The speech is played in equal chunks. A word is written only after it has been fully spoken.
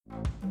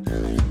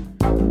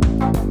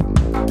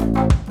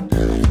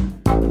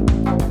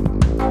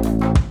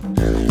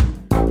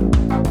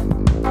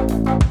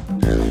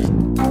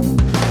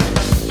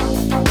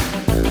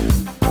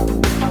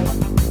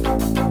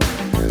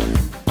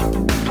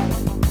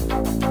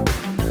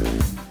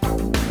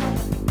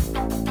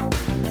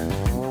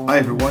Hi,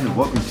 everyone, and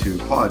welcome to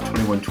Pod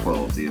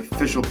 2112, the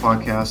official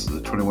podcast of the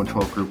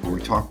 2112 Group, where we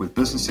talk with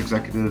business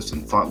executives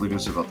and thought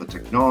leaders about the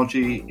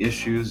technology,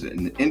 issues,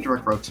 and the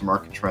indirect routes to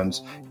market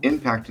trends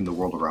impacting the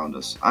world around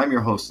us. I'm your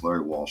host,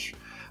 Larry Walsh.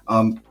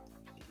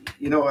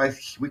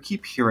 We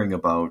keep hearing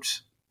about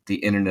the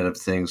Internet of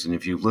Things, and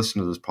if you've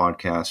listened to this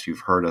podcast, you've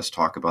heard us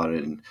talk about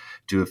it and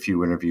do a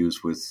few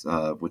interviews with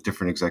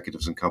different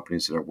executives and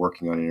companies that are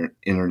working on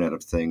Internet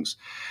of Things.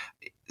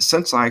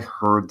 Since I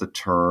heard the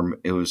term,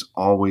 it was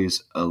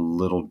always a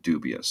little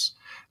dubious.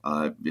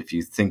 If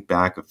you think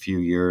back a few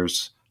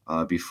years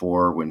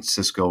before when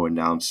Cisco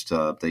announced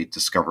they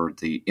discovered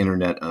the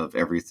Internet of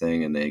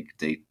Everything and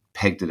they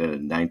pegged it at a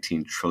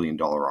 $19 trillion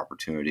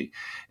opportunity,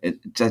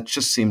 that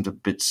just seemed a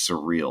bit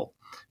surreal.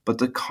 But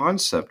the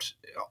concept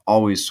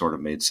always sort of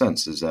made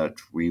sense, is that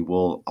we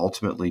will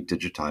ultimately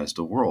digitize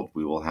the world.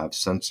 We will have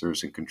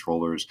sensors and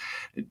controllers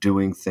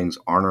doing things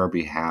on our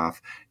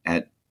behalf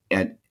at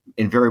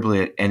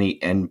invariably at any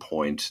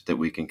endpoint that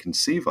we can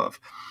conceive of.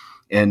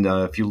 And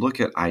if you look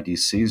at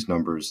IDC's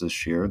numbers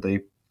this year,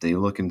 they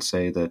look and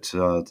say that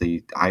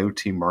the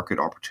IoT market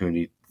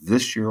opportunity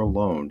this year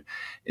alone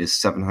is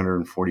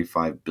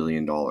 $745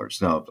 billion.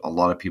 Now, a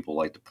lot of people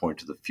like to point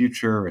to the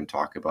future and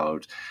talk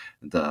about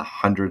the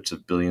hundreds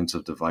of billions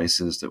of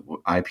devices, that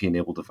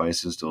IP-enabled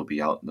devices that will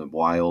be out in the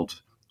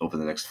wild over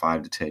the next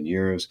 5 to 10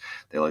 years.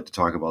 They like to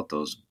talk about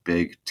those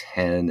big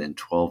 10 and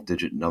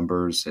 12-digit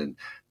numbers, and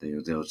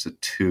it's a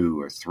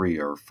 2 or 3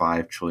 or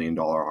 $5 trillion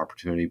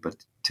opportunity.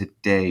 But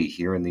today,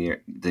 here in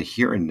the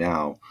here and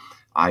now,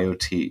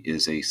 IoT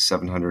is a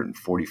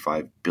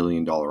 $745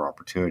 billion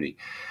opportunity.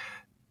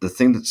 The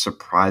thing that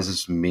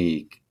surprises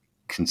me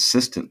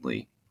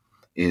consistently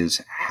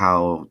is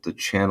how the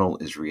channel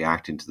is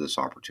reacting to this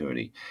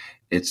opportunity.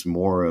 It's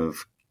more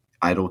of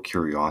idle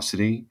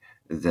curiosity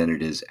than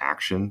it is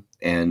action.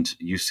 And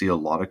you see a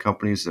lot of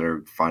companies that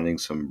are finding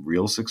some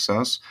real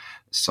success.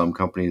 Some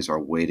companies are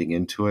wading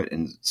into it,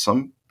 and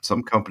some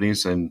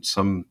companies and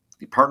some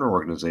partner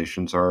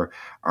organizations are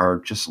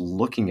just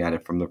looking at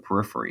it from the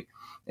periphery.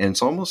 And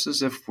it's almost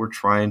as if we're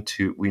trying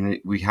to,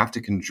 we have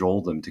to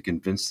cajole them to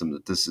convince them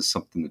that this is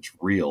something that's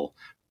real,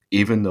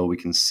 even though we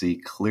can see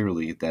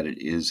clearly that it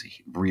is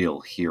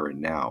real here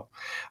and now.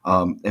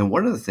 And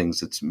one of the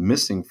things that's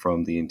missing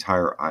from the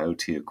entire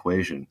IoT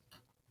equation,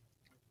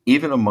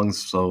 even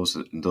amongst those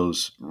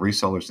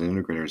resellers and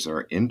integrators that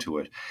are into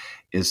it,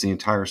 is the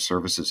entire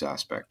services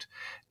aspect.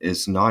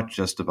 It's not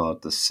just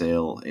about the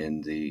sale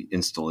and the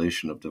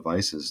installation of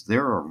devices.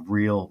 There are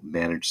real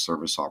managed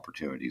service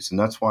opportunities. And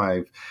that's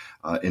why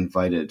I've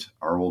invited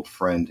our old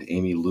friend,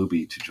 Amy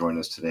Luby, to join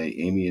us today.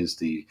 Amy is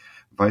the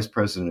Vice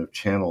President of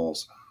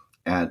Channels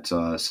at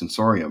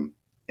Sensorium.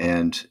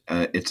 And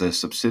it's a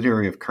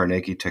subsidiary of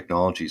Carnegie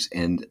Technologies,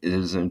 and it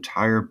is an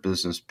entire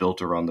business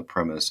built around the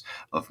premise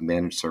of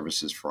managed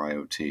services for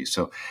IoT.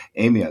 So,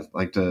 Amy, I'd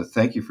like to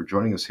thank you for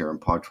joining us here on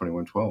Pod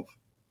 2112.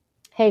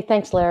 Hey,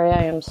 thanks, Larry.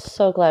 I am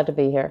so glad to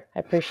be here. I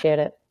appreciate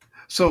it.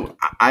 So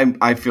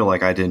I feel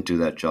like I didn't do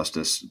that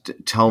justice.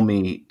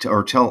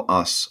 Tell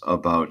us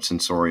about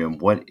Sensorium.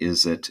 What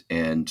is it,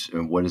 and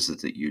what is it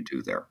that you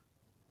do there?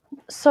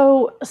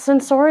 So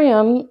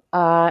Sensorium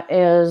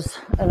is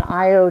an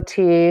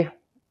IoT,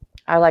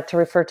 I like to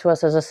refer to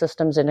us as a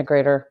systems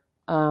integrator.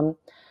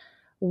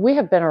 We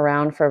have been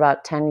around for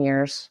about 10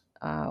 years.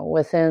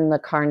 Within the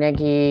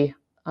Carnegie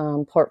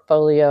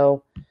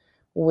portfolio,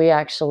 we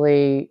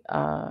actually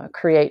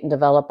create and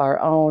develop our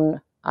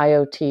own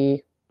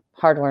IoT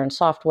hardware and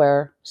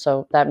software.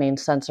 So that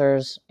means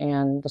sensors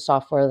and the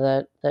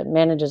software that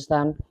manages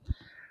them.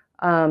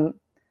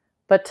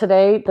 But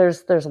today,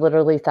 there's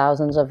literally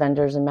thousands of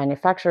vendors and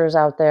manufacturers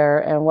out there.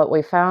 And what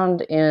we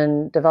found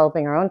in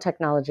developing our own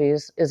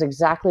technologies is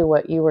exactly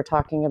what you were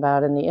talking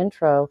about in the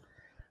intro,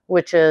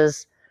 which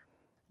is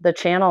the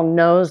channel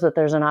knows that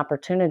there's an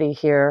opportunity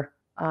here,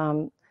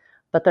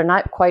 but they're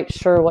not quite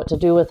sure what to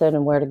do with it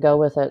and where to go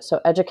with it.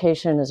 So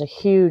education is a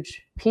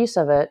huge piece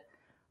of it,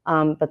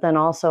 but then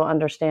also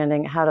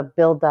understanding how to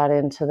build that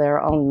into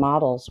their own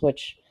models,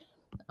 which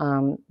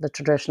the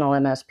traditional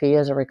MSP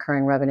is a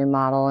recurring revenue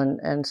model.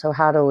 And so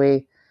how do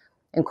we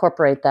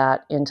incorporate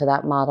that into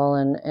that model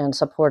and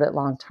support it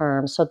long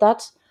term? So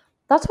that's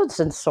what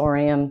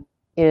Sensorium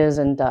is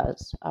and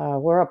does.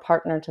 We're a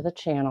partner to the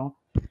channel.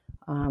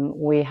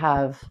 We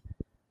have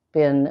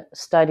been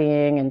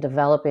studying and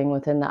developing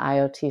within the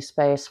IoT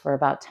space for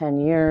about 10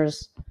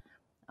 years.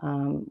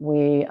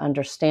 We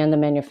understand the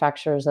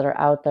manufacturers that are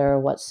out there,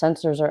 what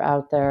sensors are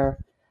out there,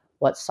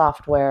 what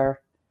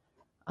software.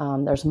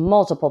 There's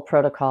multiple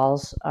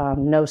protocols,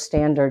 no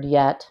standard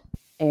yet.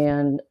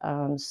 And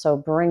so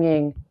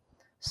bringing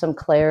some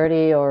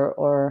clarity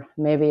or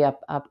maybe a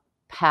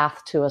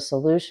path to a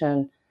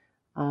solution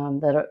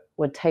that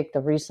would take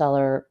the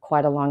reseller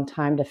quite a long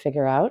time to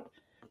figure out,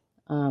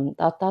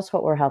 that's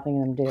what we're helping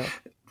them do.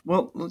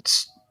 Well,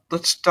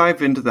 let's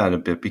dive into that a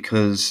bit,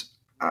 because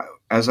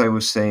as I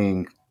was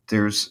saying,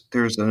 there's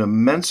an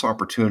immense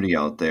opportunity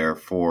out there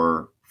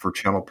for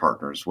channel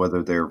partners,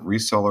 whether they're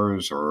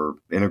resellers or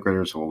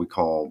integrators, or what we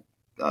call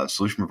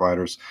solution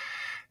providers.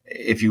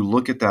 if you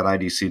look at that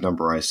IDC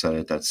number I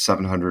said, that's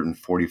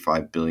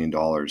 $745 billion.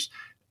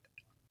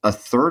 A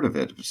third of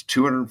it,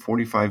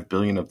 $245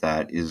 billion of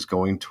that, is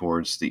going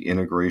towards the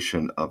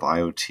integration of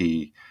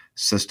IoT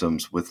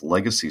systems with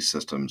legacy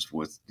systems,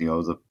 with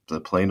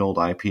the plain old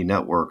IP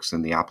networks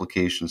and the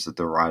applications that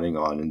they're riding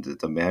on and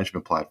the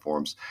management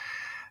platforms.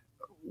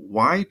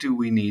 Why do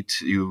we need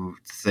to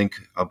think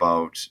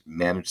about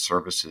managed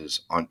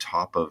services on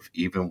top of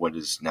even what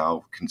is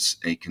now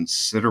a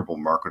considerable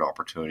market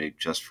opportunity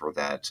just for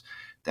that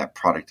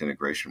product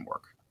integration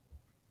work?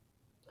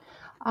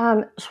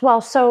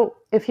 So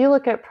if you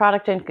look at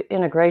product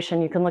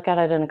integration, you can look at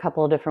it in a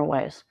couple of different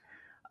ways.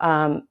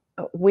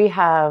 We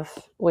have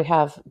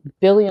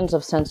billions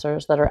of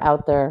sensors that are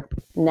out there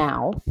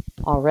now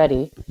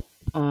already.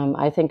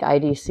 I think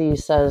IDC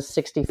says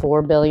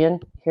 64 billion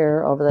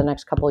here over the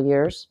next couple of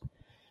years.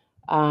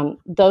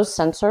 Those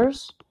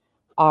sensors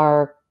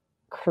are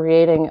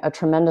creating a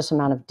tremendous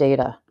amount of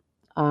data,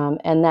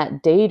 and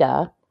that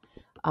data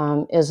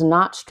is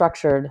not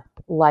structured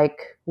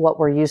like what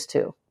we're used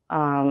to.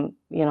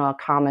 A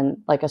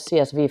common, like a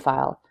CSV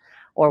file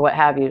or what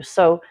have you.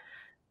 So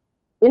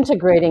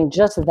integrating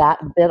just that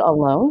bit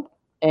alone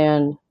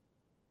and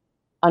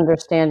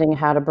understanding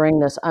how to bring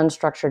this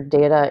unstructured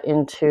data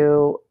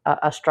into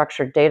a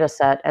structured data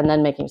set and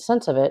then making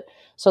sense of it.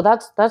 So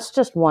that's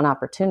just one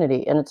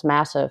opportunity, and it's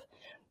massive.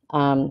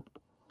 I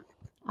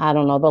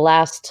don't know, the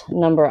last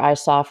number I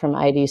saw from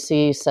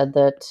IDC said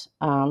that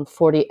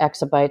 40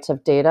 exabytes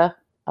of data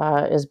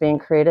is being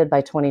created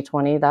by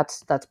 2020.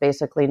 That's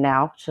basically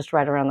now. It's just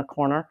right around the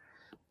corner.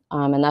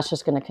 And that's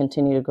just going to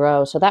continue to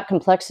grow. So that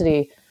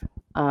complexity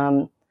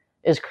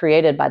is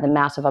created by the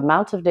massive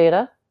amounts of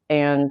data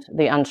and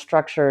the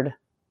unstructured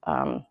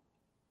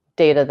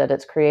data that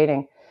it's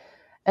creating.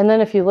 And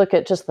then if you look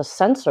at just the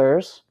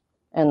sensors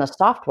and the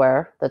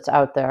software that's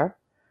out there,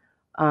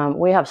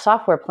 we have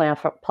software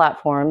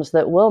platforms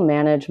that will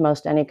manage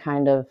most any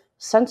kind of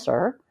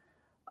sensor.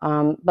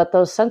 But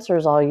those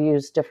sensors all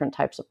use different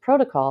types of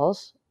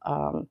protocols,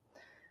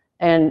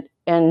 and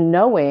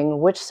knowing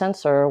which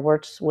sensor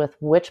works with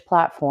which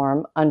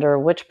platform under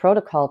which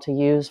protocol to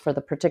use for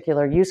the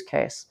particular use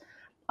case.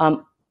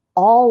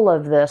 All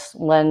of this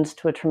lends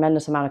to a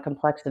tremendous amount of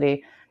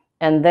complexity,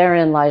 and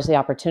therein lies the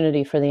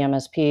opportunity for the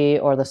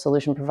MSP or the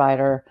solution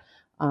provider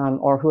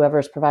or whoever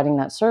is providing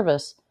that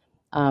service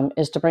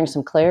is to bring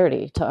some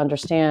clarity to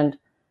understand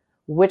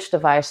which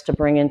device to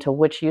bring into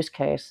which use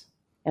case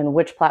and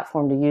which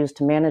platform to use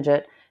to manage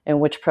it and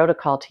which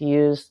protocol to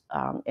use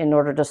in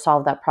order to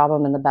solve that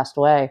problem in the best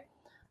way.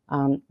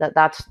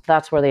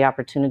 That's where the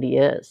opportunity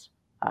is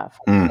for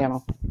the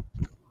channel.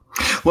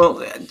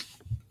 Well,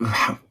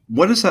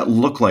 what does that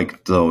look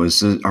like, though?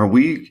 Are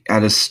we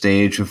at a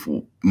stage of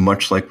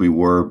much like we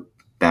were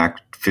back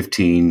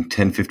 10,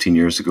 15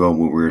 years ago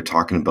when we were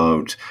talking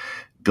about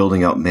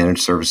building out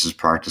managed services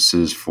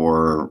practices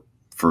for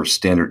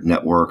standard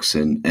networks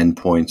and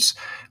endpoints,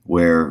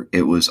 where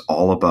it was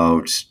all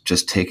about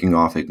just taking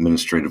off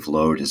administrative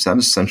load? Is that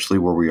essentially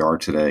where we are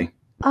today?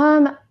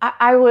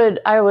 I would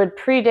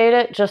predate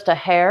it just a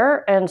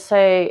hair and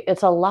say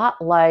it's a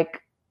lot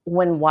like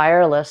when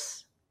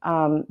wireless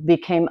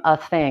became a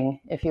thing,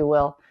 if you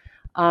will.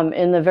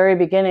 In the very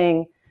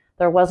beginning,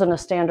 there wasn't a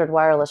standard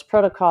wireless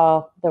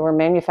protocol. There were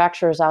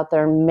manufacturers out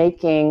there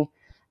making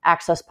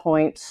access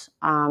points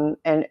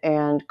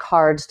and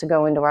cards to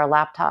go into our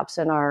laptops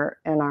and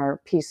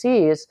our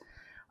PCs.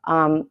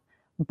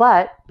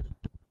 But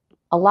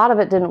a lot of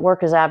it didn't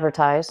work as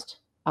advertised.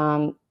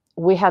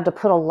 We had to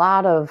put a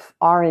lot of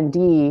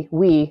R&D,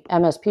 we,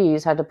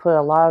 MSPs, had to put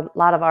a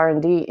lot of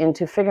R&D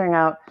into figuring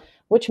out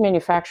which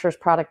manufacturer's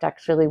product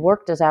actually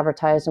worked as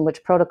advertised and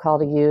which protocol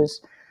to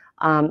use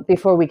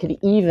before we could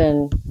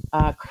even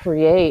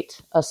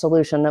create a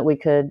solution that we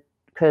could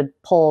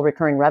pull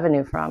recurring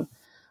revenue from.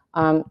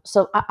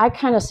 So I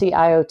kind of see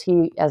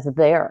IoT as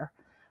there.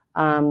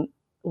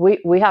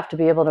 We have to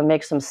be able to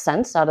make some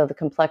sense out of the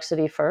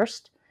complexity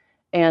first,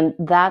 and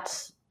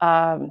that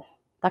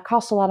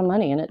costs a lot of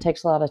money and it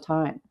takes a lot of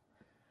time.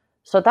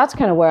 So that's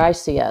kind of where I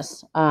see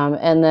us,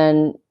 and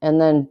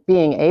then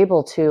being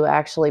able to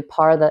actually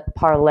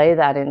parlay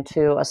that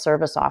into a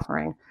service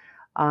offering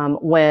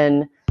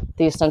when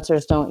these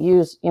sensors don't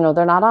use,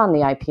 they're not on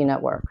the IP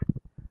network.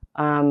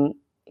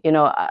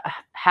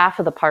 Half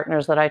of the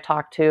partners that I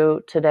talk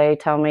to today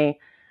tell me,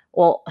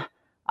 well,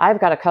 I've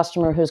got a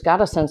customer who's got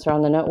a sensor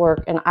on the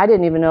network and I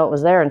didn't even know it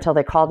was there until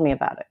they called me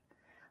about it.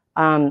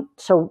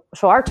 So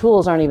our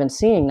tools aren't even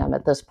seeing them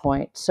at this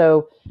point.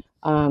 So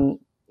I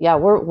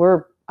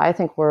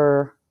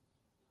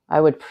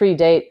would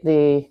predate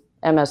the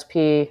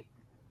MSP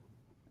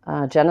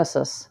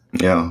genesis.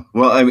 Yeah.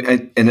 Well,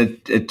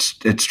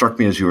 it struck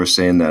me as you were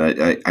saying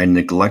that I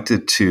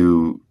neglected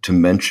to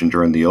mention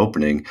during the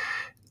opening,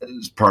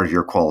 as part of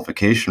your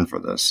qualification for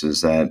this,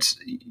 is that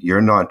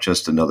you're not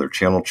just another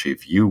channel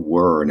chief. You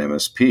were an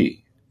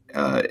MSP.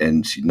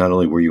 And not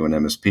only were you an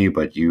MSP,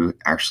 but you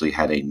actually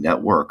had a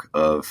network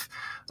of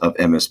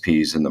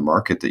MSPs in the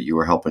market that you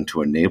were helping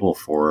to enable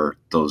for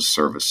those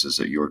services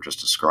that you were just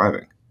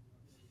describing.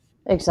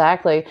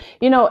 Exactly.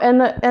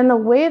 And the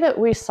way that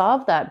we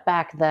solved that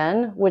back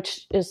then,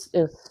 which is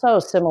so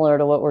similar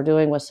to what we're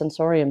doing with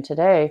Sensorium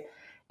today,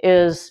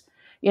 is,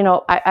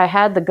 I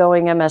had the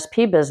going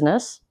MSP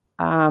business,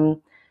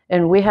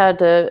 and we had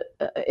to,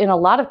 in a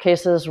lot of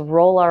cases,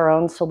 roll our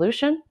own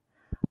solution.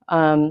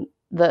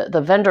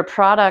 The vendor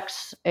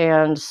products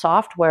and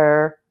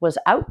software was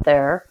out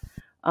there,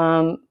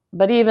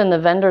 but even the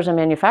vendors and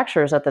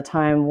manufacturers at the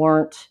time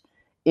weren't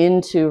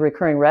into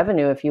recurring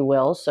revenue, if you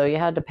will. So you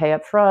had to pay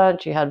up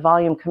front, you had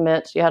volume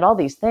commits, you had all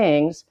these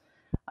things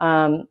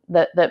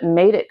that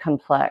made it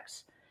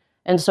complex.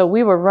 And so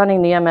we were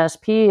running the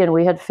MSP, and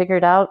we had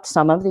figured out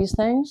some of these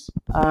things,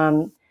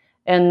 and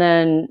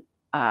then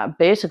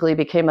basically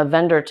became a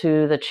vendor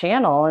to the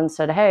channel and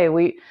said, hey,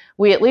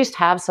 we at least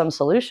have some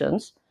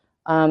solutions.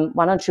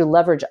 Why don't you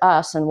leverage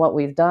us and what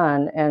we've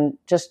done, and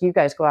just you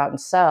guys go out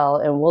and sell,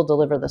 and we'll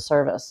deliver the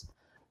service.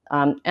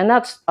 And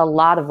that's a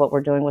lot of what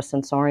we're doing with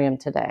Sensorium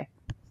today.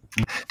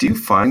 Do you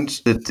find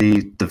that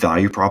the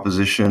value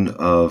proposition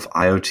of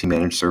IoT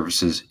managed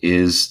services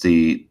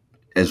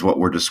as what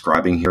we're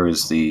describing here,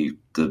 is the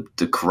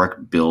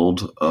correct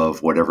build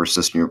of whatever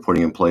system you're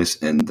putting in place,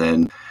 and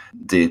then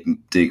the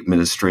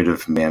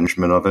administrative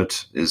management of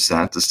it? Is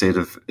that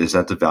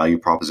the value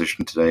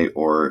proposition today,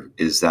 or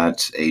is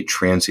that a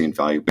transient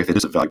value? If it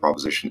is a value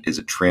proposition, is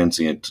it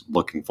transient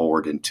looking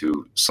forward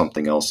into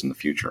something else in the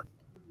future?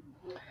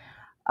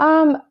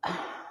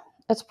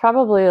 It's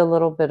probably a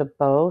little bit of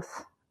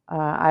both,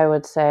 I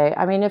would say.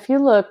 I mean, if you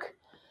look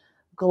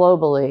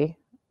globally,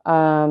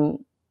 the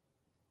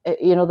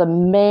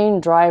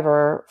main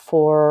driver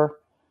for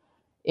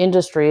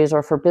industries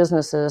or for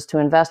businesses to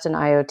invest in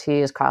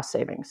IoT is cost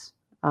savings.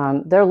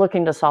 They're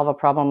looking to solve a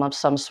problem of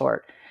some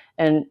sort,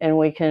 and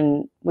we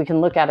can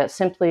look at it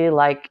simply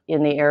like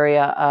in the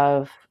area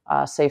of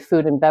say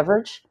food and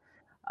beverage,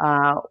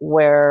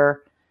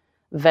 where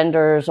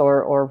vendors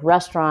or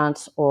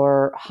restaurants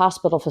or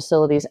hospital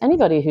facilities,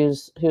 anybody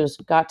who's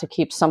got to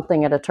keep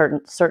something at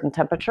a certain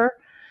temperature,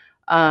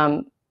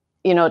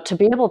 to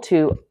be able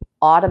to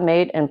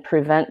automate and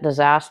prevent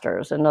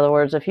disasters. In other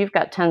words, if you've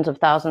got tens of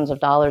thousands of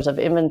dollars of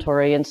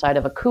inventory inside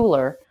of a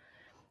cooler,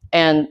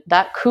 and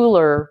that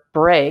cooler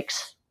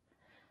breaks,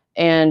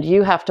 and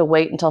you have to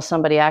wait until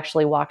somebody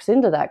actually walks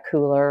into that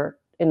cooler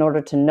in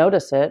order to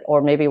notice it,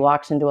 or maybe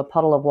walks into a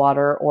puddle of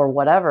water or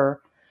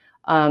whatever,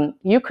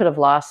 you could have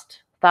lost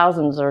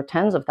thousands or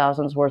tens of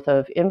thousands worth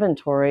of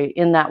inventory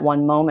in that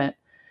one moment.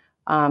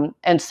 And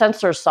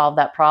sensors solve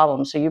that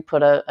problem. So you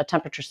put a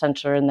temperature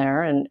sensor in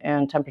there,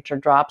 and temperature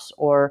drops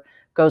or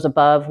goes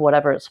above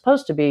whatever it's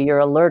supposed to be, you're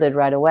alerted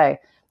right away.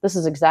 This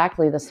is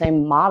exactly the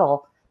same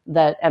model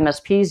that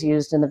MSPs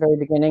used in the very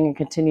beginning and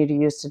continue to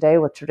use today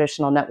with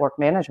traditional network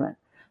management.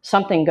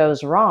 Something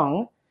goes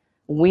wrong,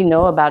 we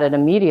know about it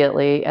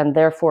immediately, and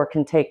therefore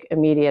can take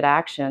immediate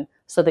action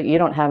so that you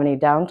don't have any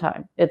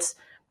downtime. It's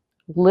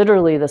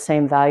literally the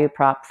same value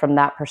prop from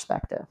that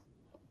perspective.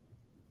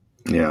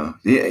 Yeah.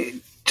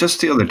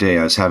 Just the other day,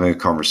 I was having a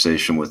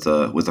conversation with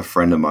a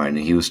friend of mine,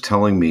 and he was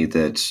telling me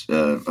that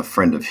a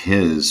friend of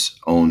his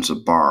owns a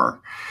bar,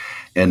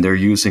 and they're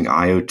using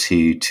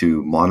IoT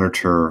to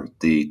monitor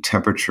the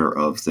temperature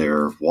of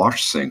their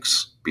wash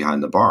sinks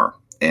behind the bar.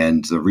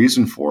 And the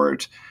reason for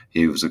it,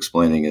 he was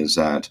explaining, is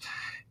that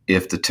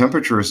if the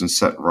temperature isn't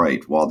set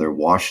right while they're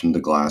washing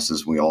the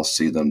glasses, we all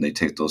see them, they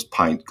take those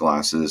pint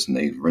glasses and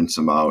they rinse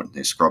them out, and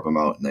they scrub them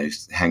out, and they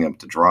hang them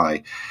to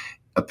dry.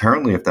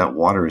 Apparently, if that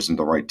water isn't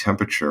the right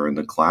temperature and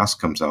the glass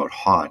comes out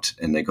hot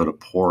and they go to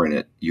pour in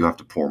it, you have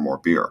to pour more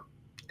beer.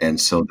 And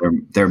so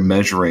they're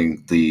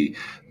measuring the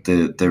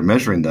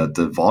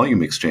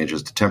volume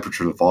exchanges, the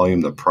temperature, the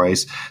volume, the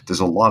price.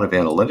 There's a lot of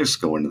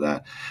analytics go into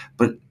that.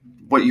 But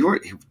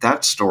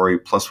that story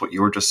plus what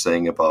you were just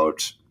saying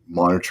about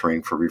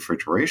monitoring for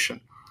refrigeration,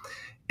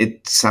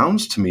 it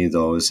sounds to me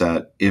though is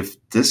that if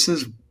this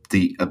is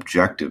the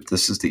objective,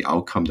 this is the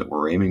outcome that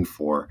we're aiming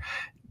for,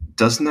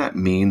 doesn't that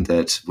mean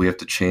that we have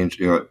to change,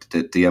 that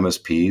the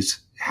MSPs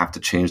have to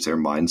change their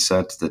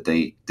mindset, that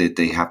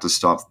they have to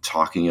stop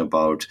talking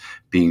about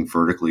being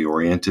vertically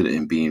oriented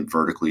and being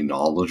vertically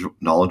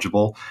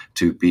knowledgeable,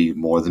 to be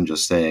more than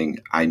just saying,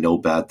 I know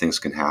bad things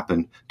can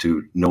happen,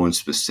 to knowing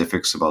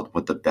specifics about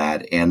what the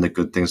bad and the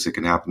good things that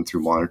can happen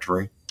through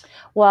monitoring?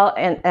 Well,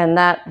 and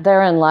that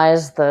therein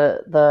lies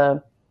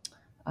the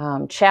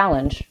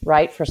challenge,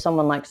 right, for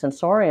someone like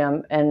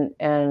Sensorium,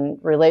 and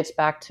relates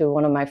back to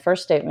one of my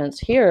first statements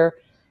here,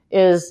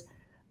 is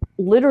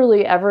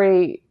literally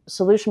every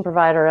solution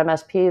provider,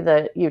 MSP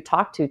that you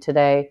talk to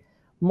today,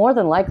 more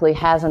than likely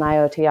has an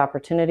IoT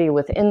opportunity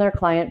within their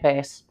client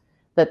base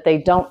that they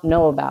don't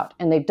know about.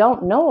 And they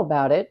don't know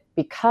about it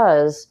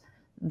because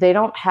they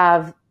don't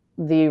have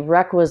the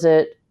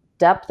requisite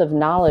depth of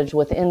knowledge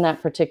within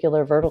that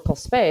particular vertical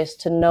space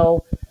to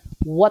know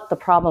what the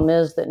problem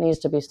is that needs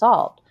to be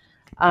solved.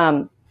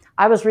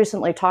 I was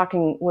recently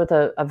talking with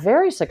a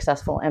very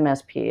successful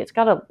MSP. It's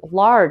got a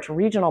large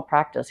regional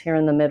practice here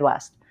in the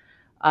Midwest.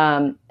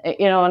 And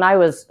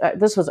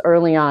this was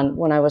early on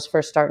when I was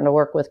first starting to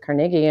work with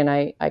Carnegie, and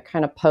I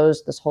kind of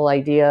posed this whole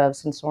idea of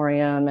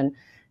Sensorium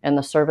and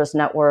the service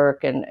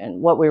network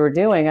and what we were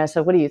doing. I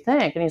said, what do you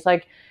think? And he's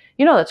like,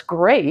 that's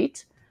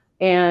great.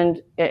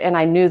 And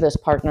I knew this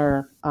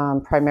partner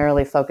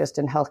primarily focused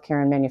in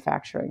healthcare and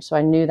manufacturing. So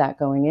I knew that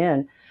going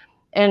in.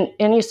 And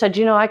he said,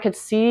 I could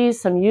see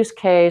some use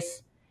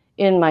case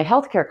in my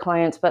healthcare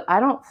clients, but I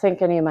don't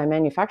think any of my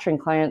manufacturing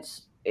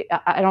clients,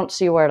 I don't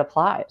see where it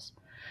applies.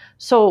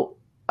 So,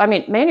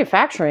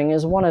 manufacturing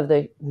is one of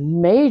the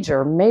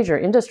major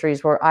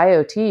industries where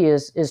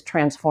IoT is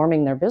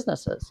transforming their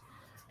businesses.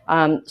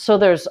 So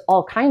there's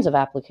all kinds of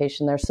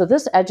application there. So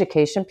this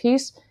education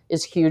piece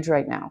is huge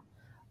right now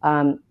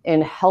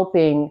in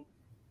helping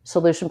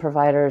solution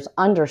providers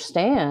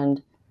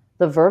understand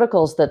the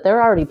verticals that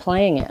they're already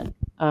playing in,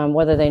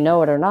 whether they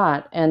know it or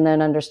not, and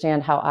then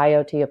understand how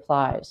IoT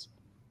applies.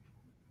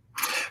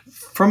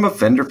 From a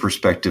vendor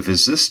perspective,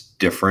 is this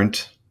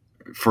different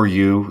for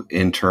you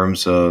in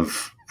terms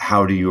of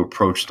how do you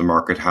approach the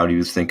market? How do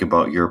you think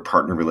about your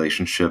partner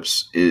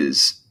relationships?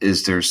 Is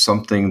there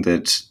something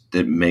that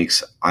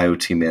makes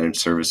IoT managed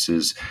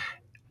services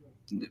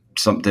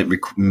something that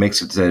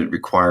makes it that it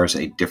requires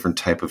a different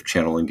type of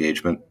channel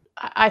engagement?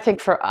 I think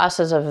for us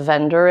as a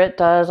vendor, it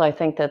does. I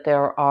think that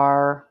there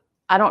are,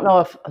 I don't know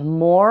if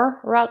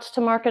more routes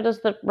to market is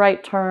the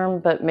right term,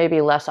 but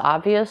maybe less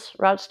obvious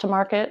routes to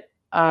market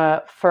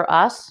for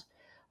us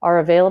are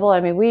available.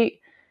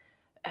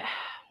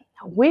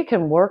 We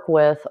can work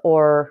with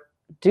or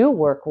do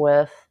work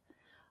with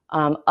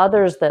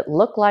others that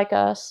look like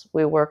us.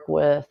 We work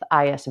with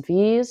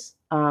ISVs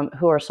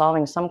who are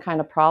solving some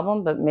kind of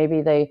problem, but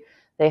maybe they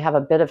have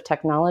a bit of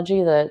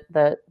technology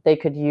that they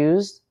could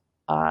use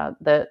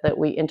that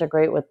we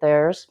integrate with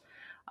theirs.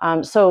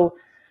 So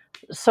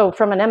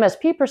from an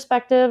MSP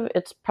perspective,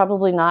 it's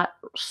probably not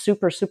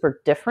super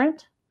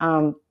different,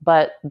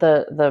 but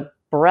the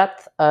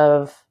breadth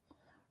of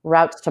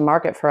routes to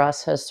market for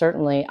us has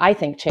certainly, I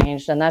think,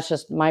 changed. And that's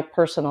just my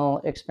personal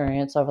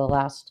experience over the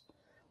last,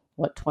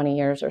 20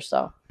 years or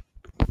so.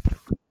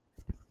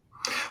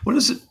 What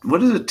does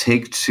it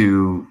take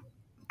to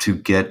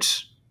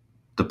get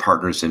the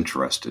partners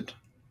interested?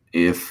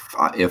 If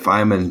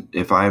I'm a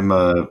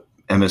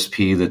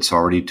MSP that's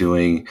already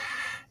doing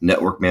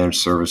network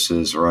managed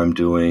services, or I'm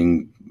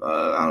doing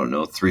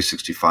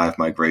 365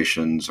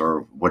 migrations,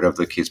 or whatever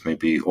the case may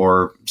be,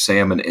 or say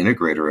I'm an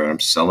integrator and I'm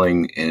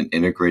selling and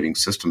integrating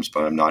systems,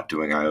 but I'm not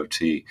doing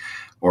IoT,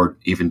 or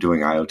even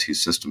doing IoT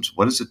systems.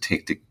 What does it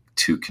take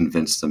to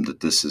convince them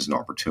that this is an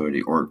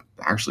opportunity, or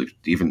actually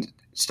even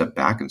step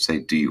back and say,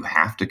 do you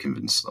have to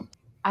convince them?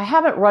 I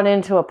haven't run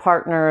into a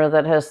partner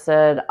that has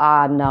said,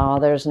 no,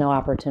 there's no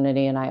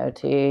opportunity in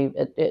IoT.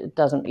 It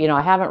doesn't,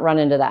 I haven't run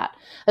into that.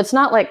 It's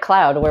not like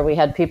cloud, where we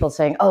had people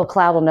saying, oh,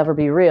 cloud will never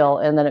be real,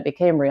 and then it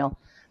became real.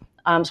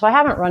 So I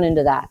haven't run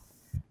into that.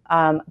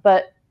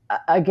 But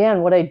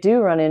again, what I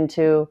do run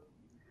into,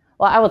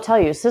 I will tell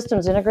you,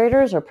 systems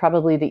integrators are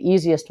probably the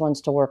easiest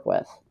ones to work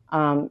with,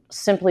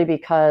 simply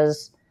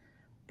because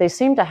they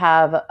seem to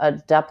have a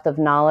depth of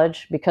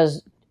knowledge,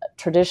 because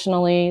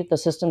traditionally the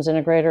systems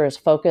integrator is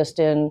focused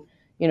in,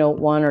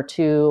 one or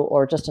two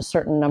or just a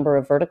certain number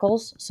of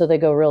verticals. So they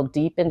go real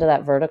deep into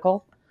that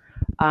vertical.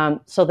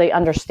 So they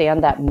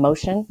understand that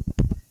motion.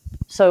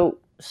 So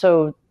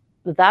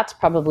that's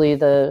probably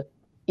the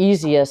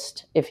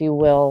easiest, if you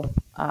will,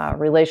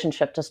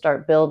 relationship to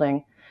start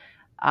building.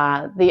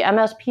 The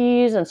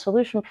MSPs and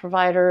solution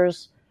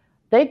providers,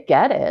 they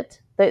get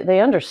it.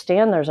 They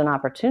understand there's an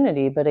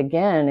opportunity, but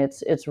again,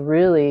 it's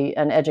really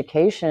an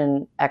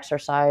education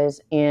exercise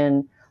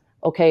in,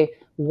 okay,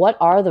 what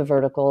are the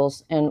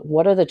verticals and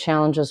what are the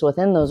challenges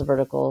within those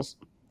verticals,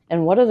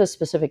 and what are the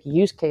specific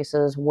use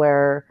cases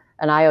where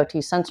an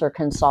IoT sensor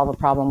can solve a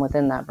problem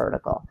within that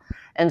vertical.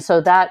 And so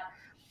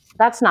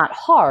that's not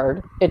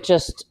hard.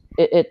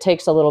 It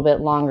takes a little bit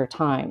longer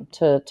time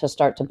to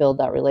start to build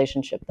that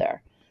relationship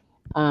there.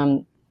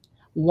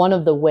 One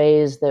of the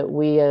ways that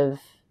we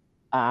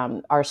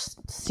are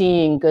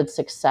seeing good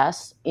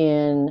success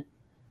in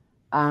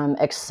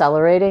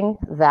accelerating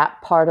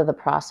that part of the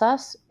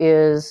process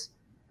is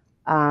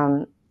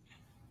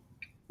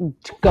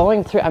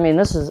going through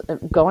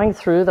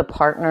the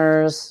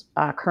partner's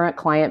current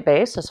client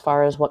base as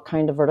far as what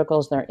kind of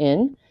verticals they're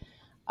in,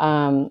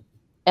 and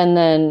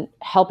then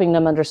helping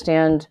them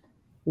understand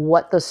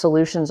what the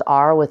solutions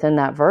are within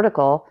that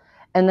vertical,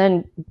 and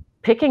then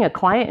picking a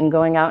client and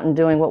going out and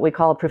doing what we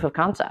call a proof of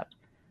concept.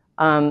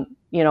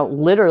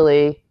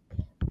 Literally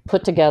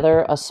put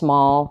together a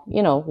small,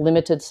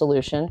 limited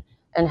solution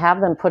and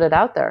have them put it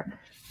out there.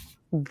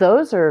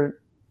 Those are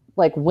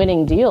like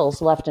winning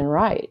deals left and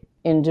right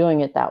in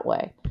doing it that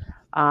way.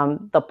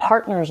 The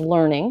partner's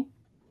learning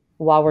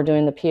while we're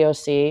doing the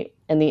POC,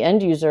 and the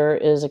end user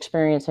is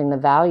experiencing the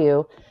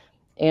value.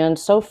 And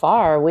so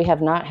far, we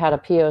have not had a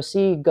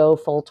POC go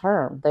full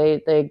term.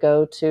 They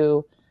go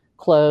to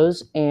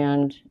close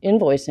and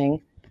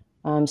invoicing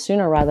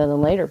sooner rather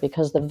than later,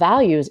 because the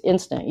value is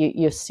instant.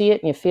 You see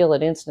it and you feel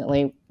it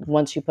instantly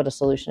once you put a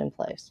solution in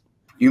place.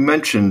 You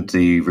mentioned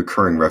the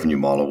recurring revenue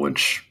model,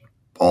 which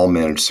all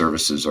managed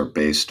services are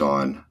based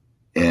on.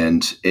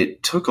 And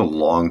it took a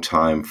long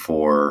time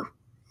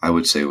I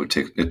would say it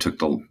took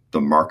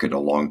the market a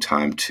long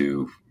time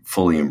to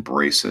fully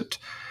embrace it.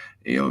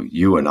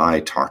 You and I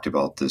talked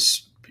about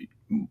this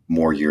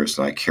more years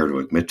than I care to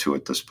admit to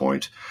at this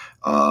point.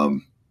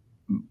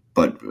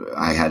 But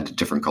I had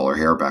different color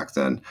hair back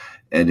then.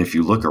 And if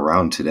you look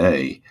around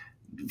today,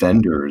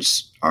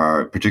 vendors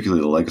are, particularly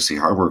the legacy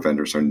hardware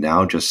vendors, are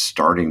now just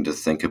starting to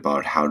think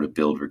about how to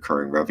build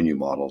recurring revenue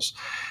models.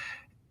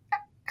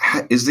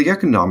 Is the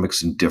economics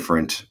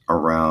different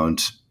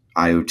around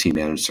IoT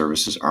managed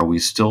services? Are we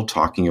still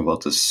talking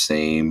about the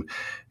same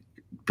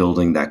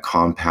building that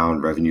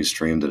compound revenue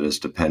stream that is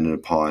dependent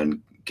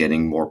upon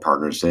getting more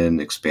partners in,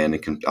 expanding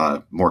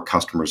more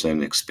customers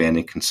in,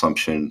 expanding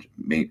consumption,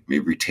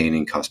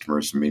 retaining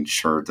customers, making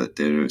sure that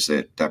there is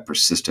that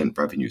persistent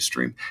revenue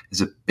stream? Is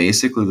it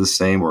basically the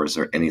same, or is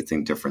there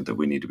anything different that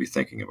we need to be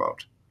thinking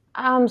about?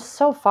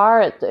 So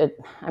far,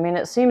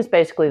 it seems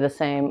basically the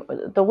same.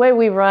 The way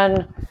we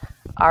run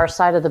our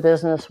side of the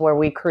business, where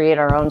we create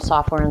our own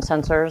software and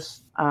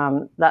sensors,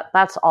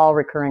 that's all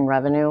recurring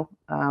revenue.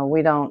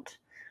 We don't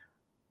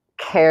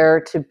care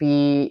to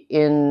be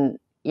in,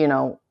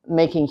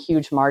 making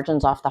huge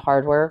margins off the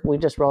hardware. We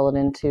just roll it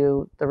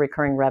into the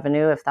recurring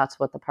revenue if that's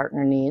what the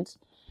partner needs.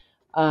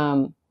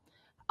 On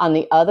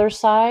the other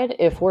side,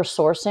 if we're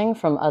sourcing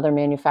from other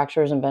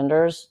manufacturers and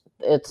vendors,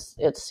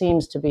 it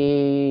seems to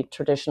be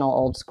traditional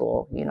old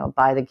school,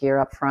 buy the gear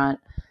up front,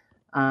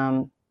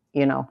 and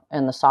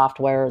the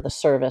software, the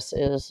service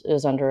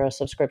is under a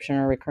subscription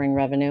or recurring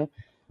revenue.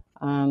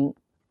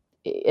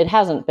 It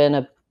hasn't been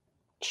a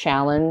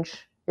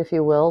challenge, if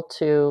you will,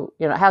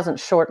 it hasn't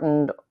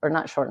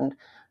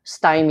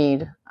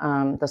stymied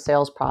the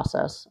sales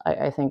process.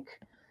 I think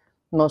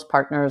most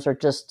partners are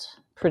just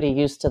pretty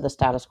used to the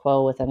status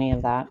quo with any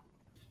of that.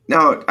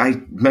 Now,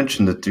 I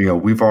mentioned that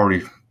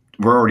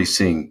we're already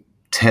seeing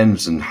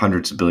tens and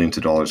hundreds of billions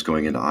of dollars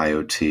going into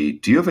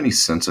IoT. Do you have any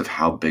sense of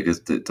how big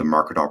the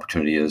market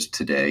opportunity is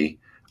today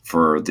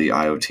for the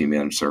IoT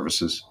managed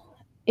services?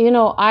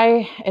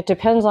 It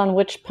depends on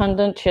which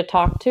pundit you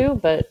talk to,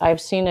 but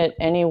I've seen it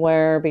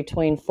anywhere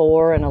between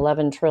 4 and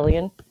 11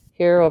 trillion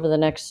here over the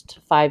next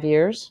 5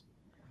 years.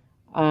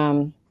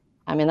 Those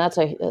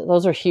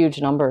are huge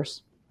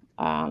numbers.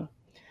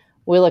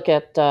 We look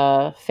at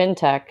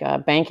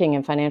fintech, banking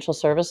and financial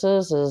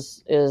services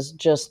is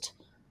just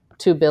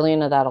 2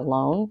 billion of that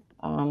alone.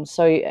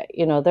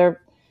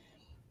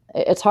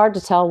 It's hard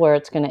to tell where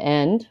it's going to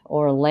end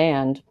or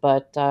land,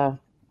 but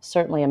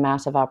certainly a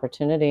massive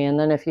opportunity. And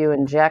then if you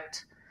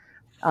inject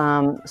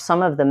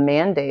some of the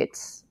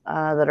mandates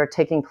that are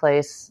taking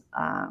place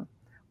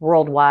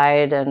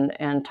worldwide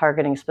and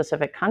targeting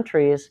specific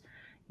countries,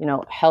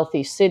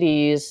 healthy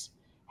cities,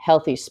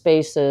 healthy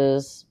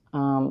spaces,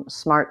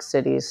 smart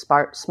cities,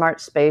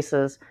 smart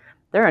spaces,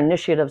 there are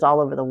initiatives all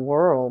over the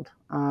world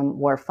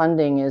where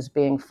funding is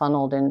being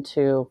funneled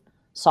into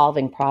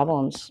solving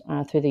problems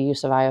through the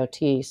use of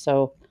IoT.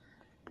 So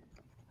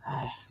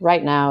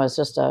right now is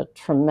just a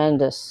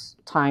tremendous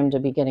time to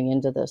be getting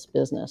into this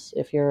business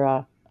if you're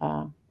a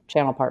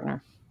channel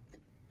partner.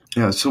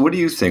 Yeah. So what do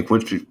you think?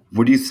 What do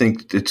you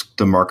think the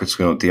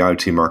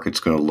IoT market's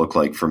going to look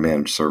like for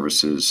managed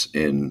services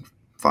in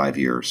 5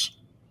 years?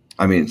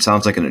 I mean, it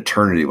sounds like an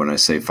eternity when I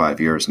say 5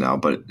 years now,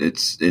 but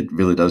it's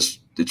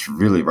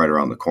really right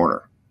around the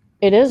corner.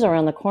 It is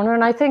around the corner,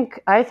 and I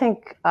think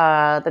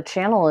the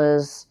channel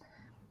is,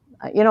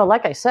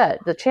 like I said,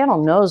 the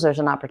channel knows there's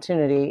an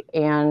opportunity,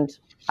 and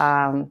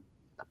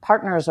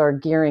partners are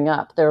gearing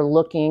up. They're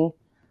looking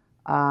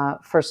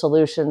for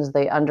solutions.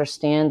 They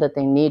understand that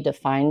they need to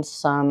find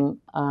some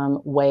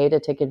way to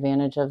take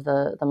advantage of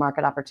the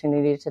market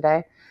opportunity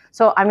today.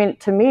 So,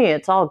 to me,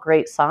 it's all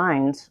great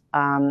signs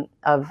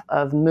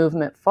of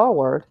movement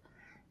forward.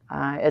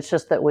 It's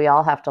just that we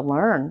all have to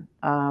learn,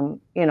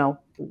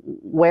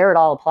 where it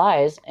all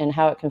applies and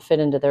how it can fit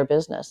into their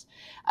business.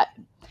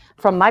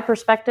 From my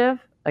perspective,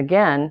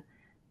 again,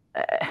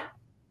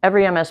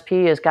 every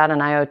MSP has got an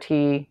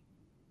IoT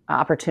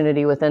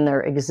opportunity within their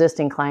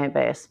existing client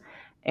base.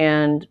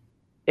 And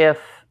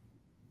if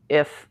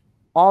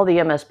all the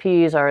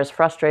MSPs are as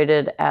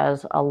frustrated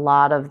as a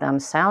lot of them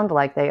sound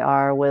like they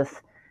are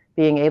with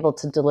being able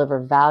to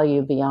deliver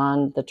value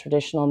beyond the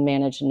traditional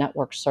managed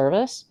network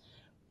service,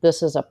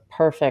 this is a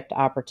perfect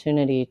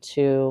opportunity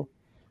to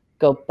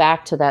go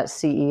back to that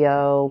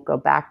CEO, go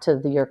back to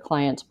your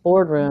client's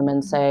boardroom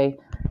and say,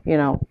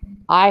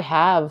 I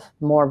have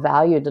more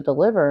value to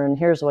deliver, and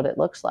here's what it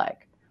looks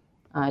like.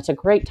 It's a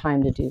great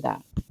time to do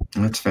that.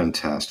 That's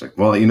fantastic.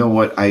 Well, you know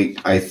what?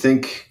 I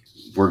think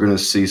we're going to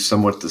see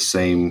somewhat the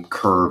same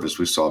curve as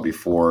we saw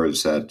before,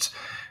 is that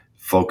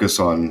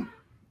focus on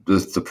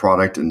the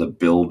product and the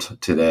build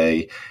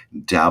today,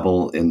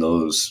 dabble in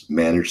those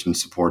managed and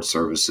support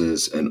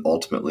services, and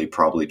ultimately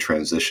probably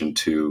transition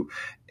to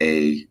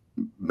a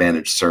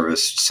managed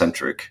service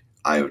centric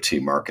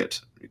IoT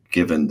market,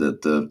 given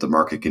that the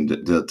market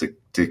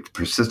the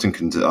persistent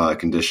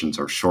conditions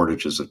or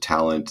shortages of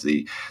talent,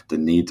 the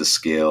need to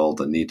scale,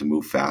 the need to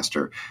move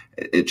faster.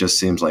 It just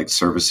seems like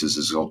services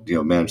is,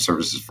 managed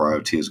services for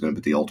IoT is going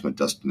to be the ultimate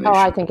destination. Oh,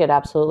 I think it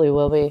absolutely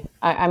will be.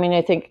 I mean,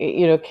 I think,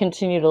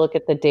 continue to look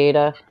at the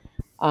data.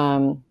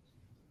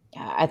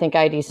 I think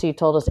IDC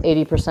told us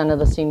 80% of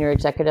the senior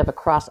executive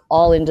across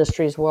all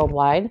industries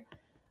worldwide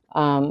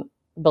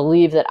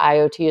believe that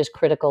IoT is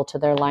critical to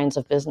their lines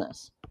of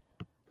business.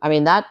 I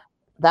mean,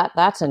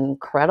 that's an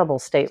incredible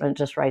statement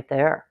just right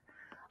there.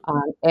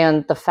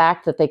 And the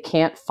fact that they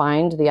can't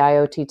find the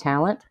IoT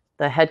talent,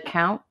 the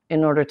headcount,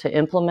 in order to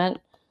implement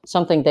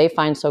something they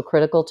find so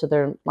critical to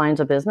their lines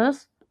of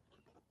business,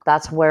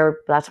 that's where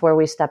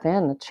we step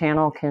in. The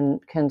channel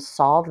can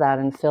solve that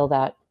and fill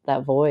that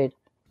void.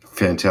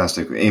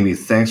 Fantastic. Amy,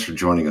 thanks for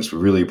joining us. We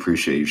really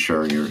appreciate you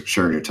sharing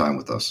your time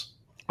with us.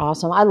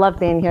 Awesome. I love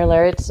being here,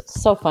 Larry. It's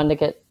so fun to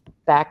get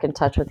back in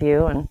touch with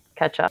you and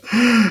catch up.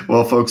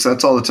 Well, folks,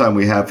 that's all the time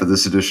we have for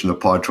this edition of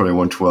Pod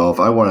 2112.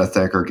 I want to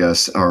thank our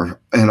guests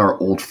and our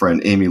old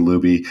friend, Amy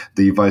Luby,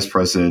 the Vice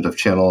President of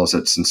Channels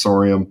at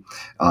Sensorium,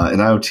 an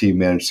IoT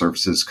managed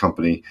services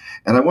company.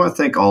 And I want to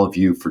thank all of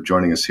you for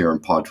joining us here on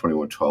Pod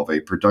 2112, a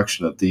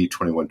production of the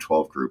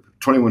 2112 Group.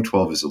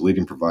 2112 is a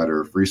leading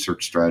provider of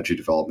research, strategy,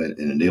 development,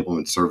 and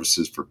enablement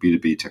services for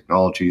B2B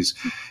technologies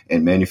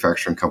and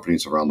manufacturing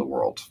companies around the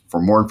world.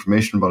 For more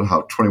information about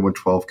how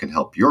 2112 can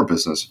help your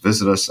business,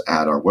 visit us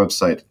at our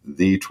website,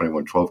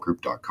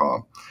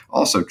 the2112group.com.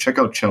 Also, check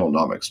out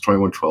Channelnomics,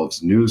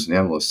 2112's news and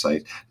analyst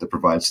site that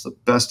provides the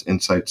best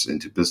insights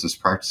into business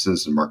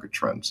practices and market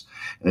trends.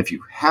 And if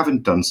you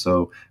haven't done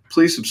so,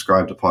 please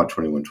subscribe to Pod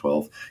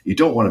 2112. You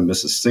don't want to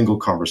miss a single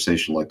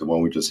conversation like the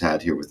one we just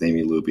had here with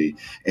Amy Luby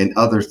and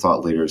other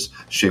thought leaders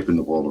shaping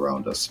the world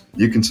around us.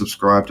 You can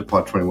subscribe to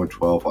Pod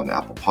 2112 on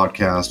Apple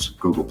Podcasts,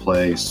 Google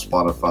Play,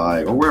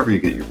 Spotify, or wherever you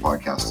get your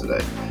podcasts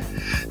today.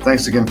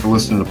 Thanks again for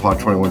listening to Pod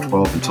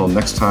 2112. Until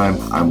next time,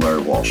 I'm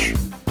Larry Walsh.